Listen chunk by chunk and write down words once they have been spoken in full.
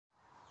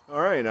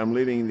All right, I'm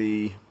leaving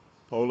the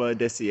Pola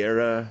de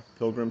Allande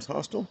Pilgrims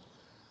Hostel.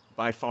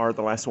 By far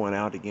the last one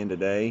out again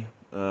today.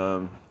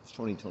 It's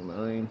 20 till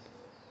 9.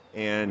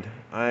 And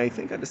I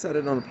think I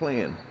decided on a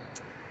plan.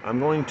 I'm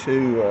going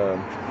to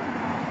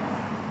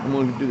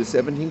do the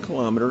 17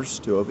 kilometers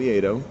to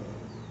Oviedo,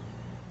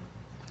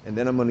 and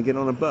then I'm going to get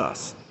on a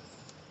bus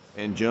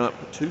and jump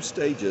 2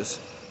 stages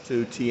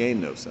to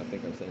Tineo. I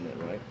think I'm saying that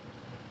right.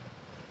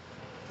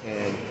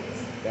 And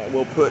that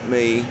will put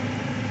me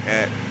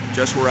at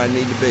just where I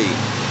need to be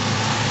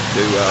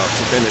to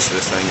finish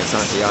this thing in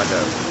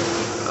Santiago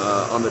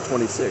on the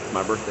 26th,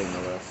 my birthday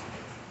no less.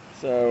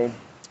 So,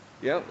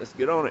 yeah, let's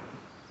get on it.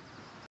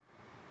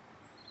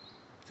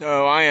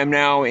 So I am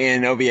now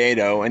in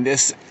Oviedo, and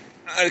this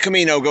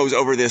Camino goes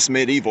over this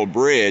medieval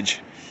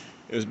bridge.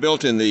 It was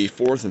built in the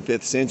 4th and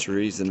 5th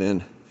centuries, and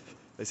then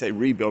they say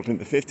rebuilt in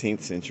the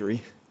 15th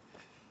century.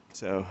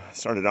 So it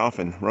started off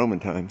in Roman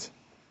times.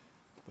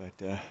 But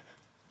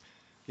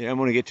yeah, I'm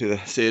going to get to the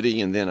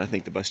city, and then I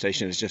think the bus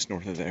station is just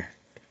north of there.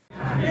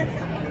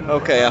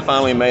 Okay, I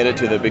finally made it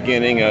to the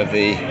beginning of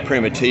the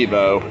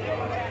Primitivo.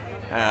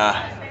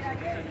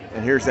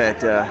 And here's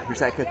that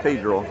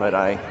cathedral that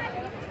I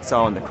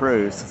saw on the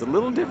cruise. It's a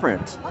little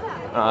different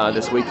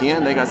this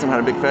weekend. They got some kind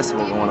of big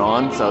festival going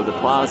on, so the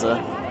plaza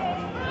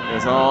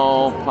is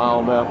all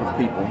piled up with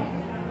people,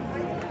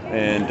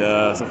 and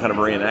some kind of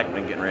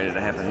reenactment getting ready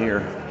to happen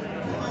here.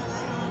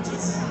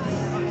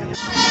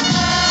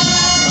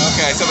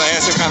 Okay, so they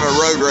have some kind of a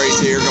road race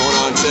here going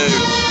on too.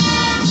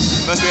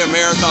 Must be a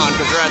marathon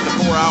because they're at the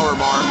 4-hour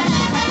mark.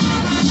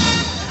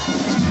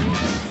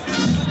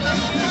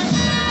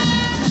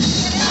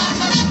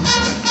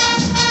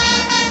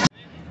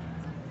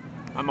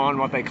 I'm on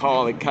what they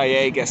call the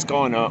Calle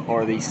Gascona,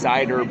 or the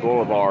Cider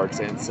Boulevard,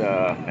 since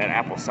that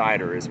apple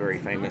cider is very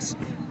famous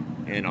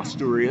in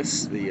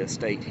Asturias, the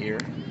state here.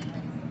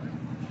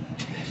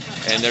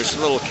 And there's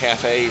little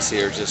cafes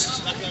here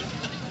just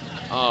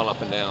all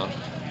up and down.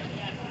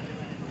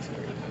 It's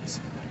very nice.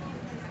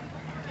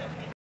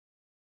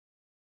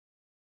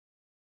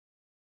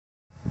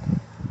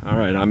 All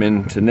right, I'm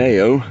in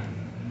Tineo,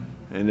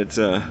 and it's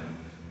a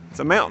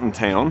mountain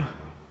town.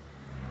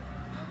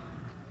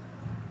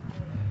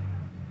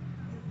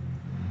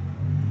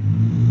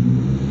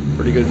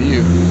 Pretty good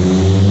view.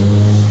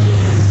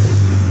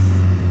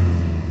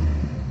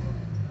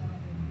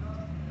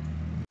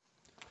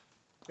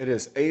 It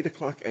is 8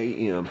 o'clock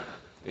a.m.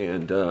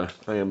 and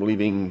I am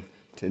leaving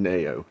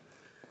Tineo. A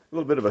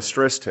little bit of a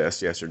stress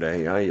test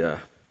yesterday.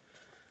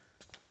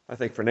 I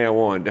think from now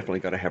on, definitely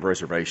got to have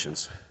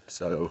reservations.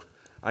 So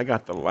I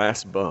got the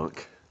last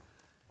bunk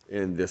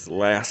in this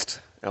last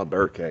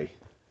albergue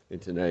in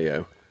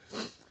Tineo.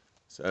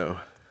 So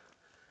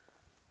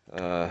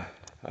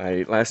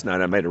last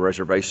night I made a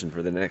reservation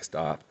for the next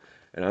stop,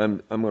 and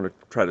I'm going to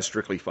try to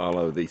strictly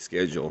follow the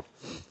schedule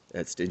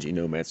at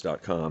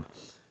stingynomads.com.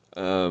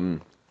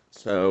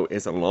 So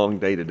it's a long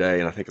day today,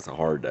 and I think it's a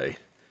hard day.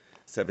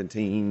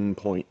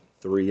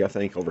 17.3, I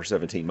think, over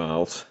 17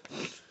 miles.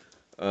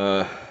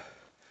 So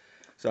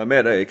I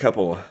met a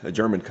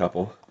German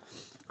couple,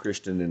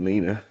 Christian and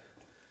Lena.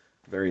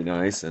 Very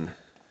nice, and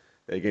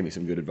they gave me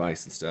some good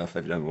advice and stuff.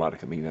 They've done a lot of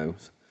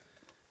Caminos.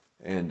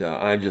 And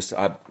I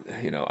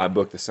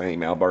booked the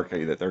same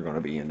albergue that they're going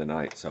to be in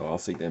tonight, so I'll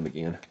see them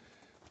again.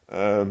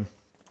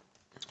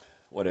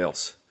 What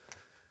else?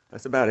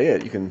 That's about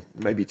it. You can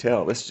maybe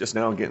tell. It's just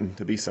now getting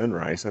to be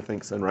sunrise. I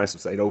think sunrise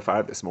was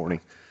 8:05 this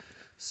morning.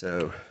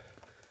 So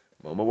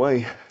I'm on my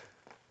way.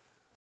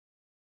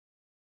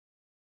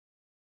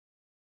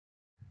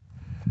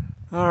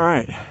 All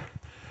right.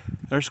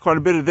 There's quite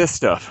a bit of this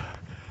stuff.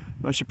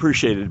 Much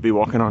appreciated to be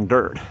walking on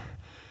dirt.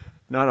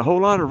 Not a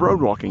whole lot of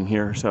road walking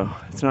here, so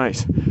it's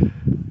nice.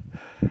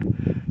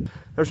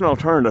 There's an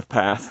alternative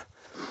path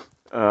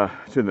to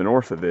the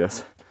north of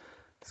this.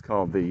 It's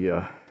called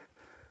the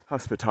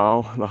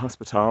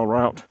Hospital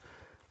route.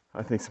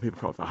 I think some people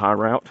call it the high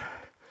route.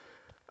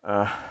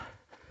 I'm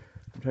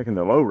taking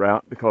the low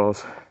route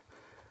because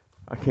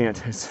I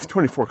can't, it's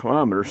 24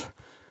 kilometers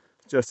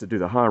just to do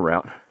the high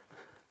route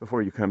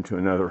before you come to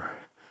another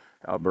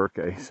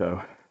albergue.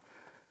 So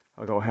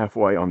I'll go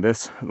halfway on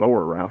this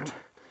lower route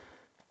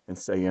and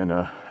stay in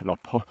La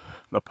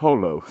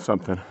Polo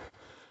something.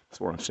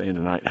 That's where I'm staying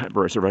tonight. I have a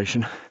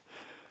reservation.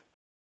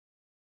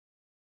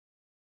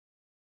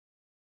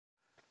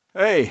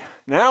 Hey,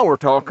 now we're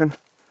talking.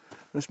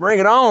 Let's bring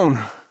it on.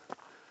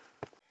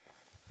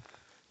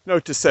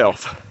 Note to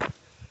self.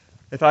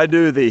 If I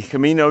do the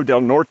Camino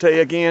del Norte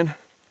again,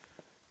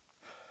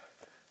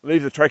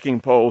 leave the trekking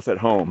poles at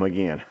home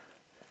again.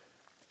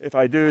 If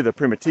I do the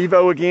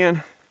Primitivo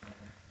again,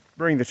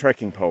 bring the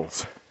trekking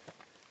poles.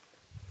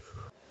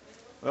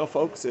 Well,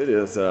 folks, it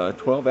is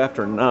 12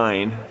 after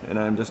 9, and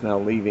I'm just now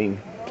leaving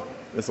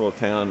this little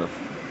town of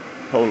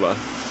Pola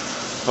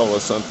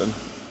something.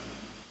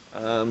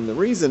 The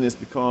reason is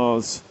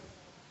because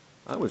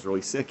I was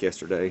really sick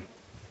yesterday.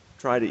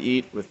 Tried to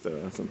eat with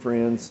some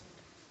friends,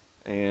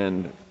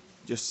 and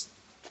just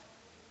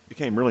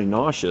became really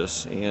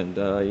nauseous. And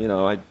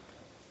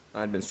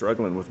I'd been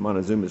struggling with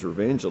Montezuma's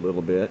Revenge a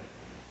little bit,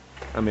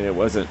 I mean, it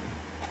wasn't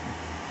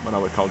what I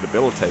would call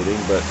debilitating,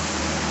 but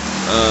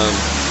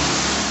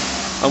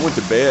I went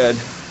to bed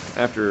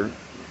after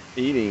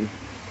eating,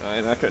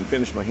 and I couldn't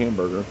finish my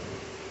hamburger,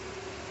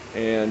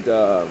 and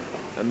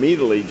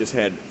immediately just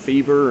had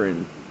fever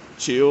and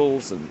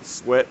chills and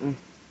sweating,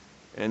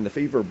 and the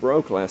fever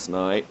broke last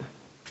night.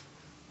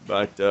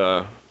 But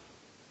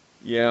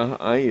yeah,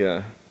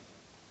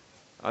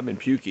 I've been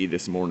pukey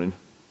this morning,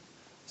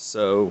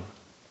 so.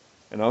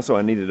 And also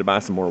I needed to buy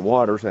some more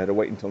water, so I had to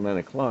wait until 9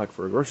 o'clock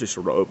for a grocery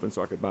store to open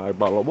so I could buy a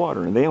bottle of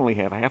water. And they only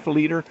have a half a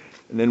liter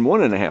and then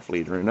 1.5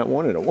 liter, and I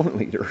wanted a 1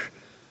 liter.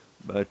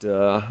 But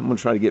I'm gonna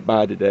try to get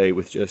by today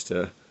with just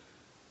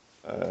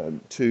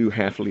 2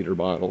 half-liter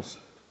bottles.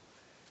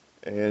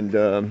 And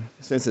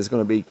since it's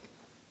gonna be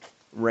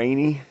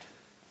rainy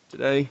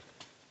today,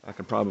 I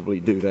could probably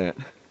do that.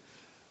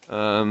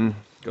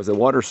 Because the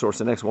water source,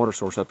 the next water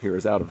source up here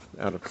is out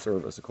of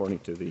service, according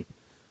to the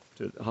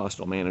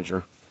hostel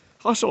manager.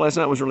 Hostel last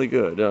night was really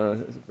good.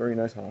 It's a very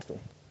nice hostel.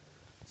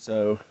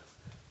 So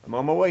I'm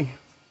on my way.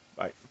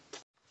 Bye.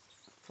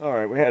 All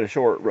right, we had a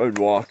short road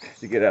walk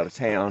to get out of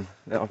town.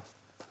 Now,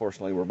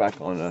 fortunately, we're back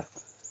on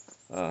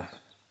a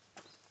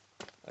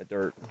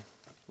dirt,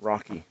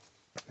 rocky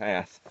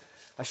path.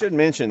 I should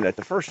mention that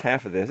the first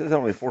half of this is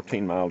only a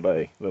 14-mile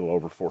day, a little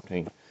over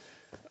 14.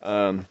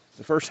 The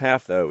first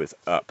half, though, is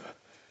up.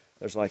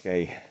 There's like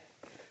a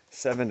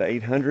 700 to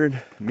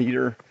 800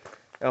 meter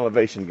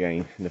elevation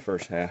gain in the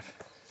first half.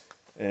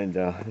 And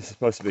this is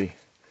supposed to be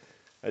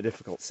a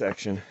difficult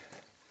section,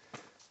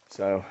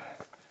 so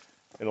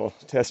it'll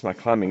test my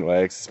climbing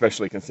legs,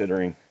 especially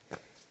considering,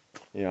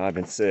 you know, I've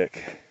been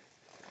sick.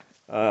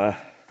 What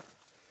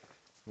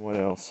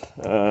else?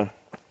 I'm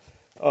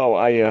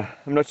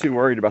not too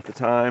worried about the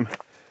time.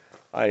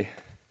 I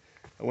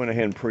went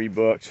ahead and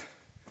pre-booked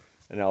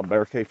an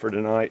albergue for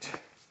tonight,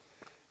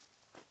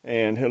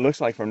 and it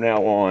looks like from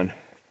now on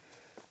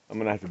I'm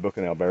gonna have to book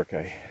an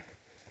albergue,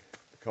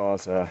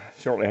 because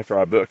shortly after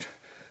I booked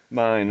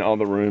mine, all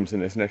the rooms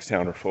in this next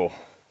town are full.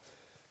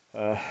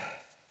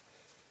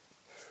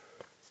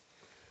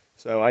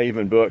 So I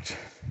even booked,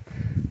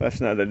 last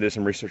night I did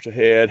some research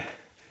ahead,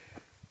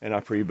 and I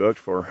pre-booked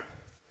for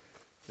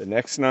the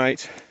next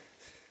night,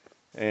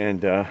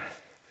 and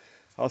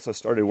also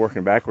started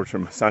working backwards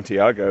from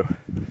Santiago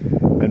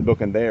and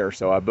booking there.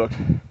 So I booked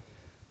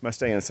my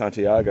stay in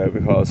Santiago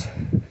because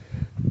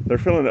they're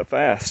filling up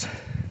fast.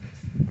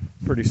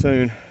 Pretty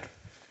soon,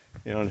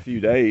 you know, in a few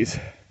days,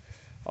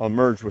 I'll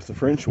merge with the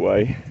French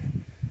way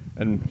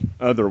and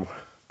other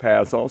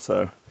paths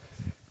also,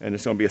 and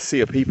it's going to be a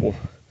sea of people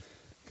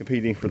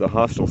competing for the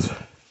hostels.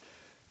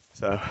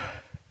 So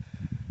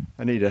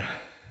I need to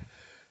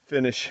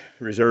finish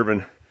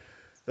reserving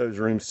those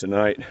rooms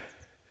tonight,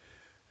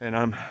 and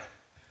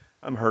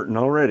I'm hurting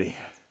already.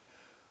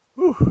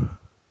 Whew.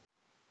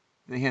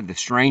 They have the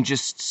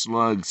strangest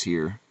slugs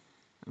here.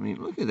 I mean,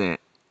 look at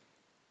that.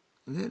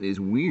 That is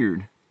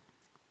weird.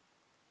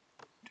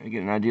 Try to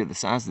get an idea of the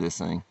size of this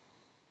thing.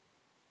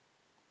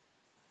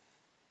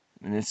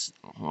 And it's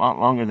a lot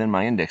longer than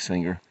my index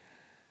finger.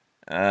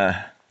 And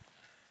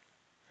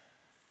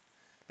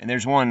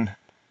there's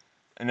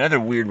another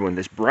weird one,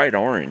 this bright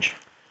orange.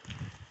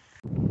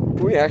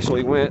 We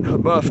actually went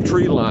above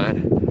tree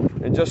line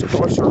and just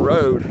crossed the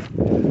road,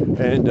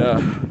 and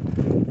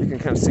you can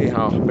kind of see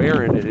how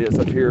barren it is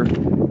up here.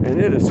 And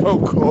it is so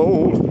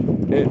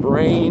cold. It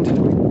rained.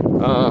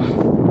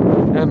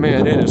 And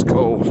man, it is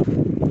cold.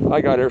 I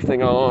got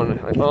everything on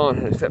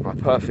except my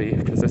puffy,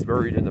 because it's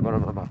buried in the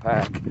bottom of my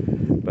pack.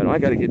 But I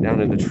got to get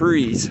down in the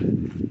trees,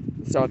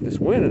 stop this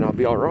wind, and I'll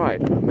be all right.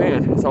 But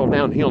man, it's all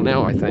downhill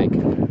now, I think.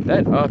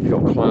 That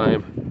uphill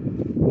climb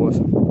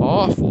was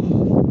awful.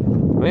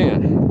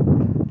 Man,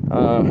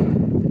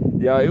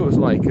 yeah, it was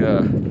like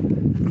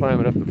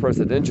climbing up the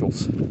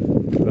presidentials.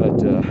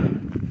 But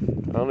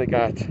I only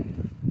got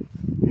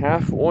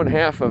one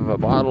half of a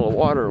bottle of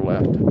water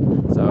left,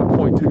 so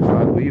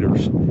 0.25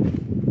 liters.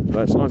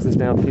 But as long as it's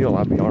downhill,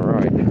 I'll be all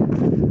right.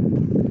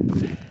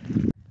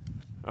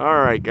 All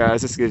right,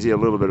 guys, this gives you a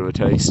little bit of a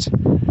taste.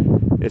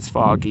 It's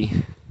foggy.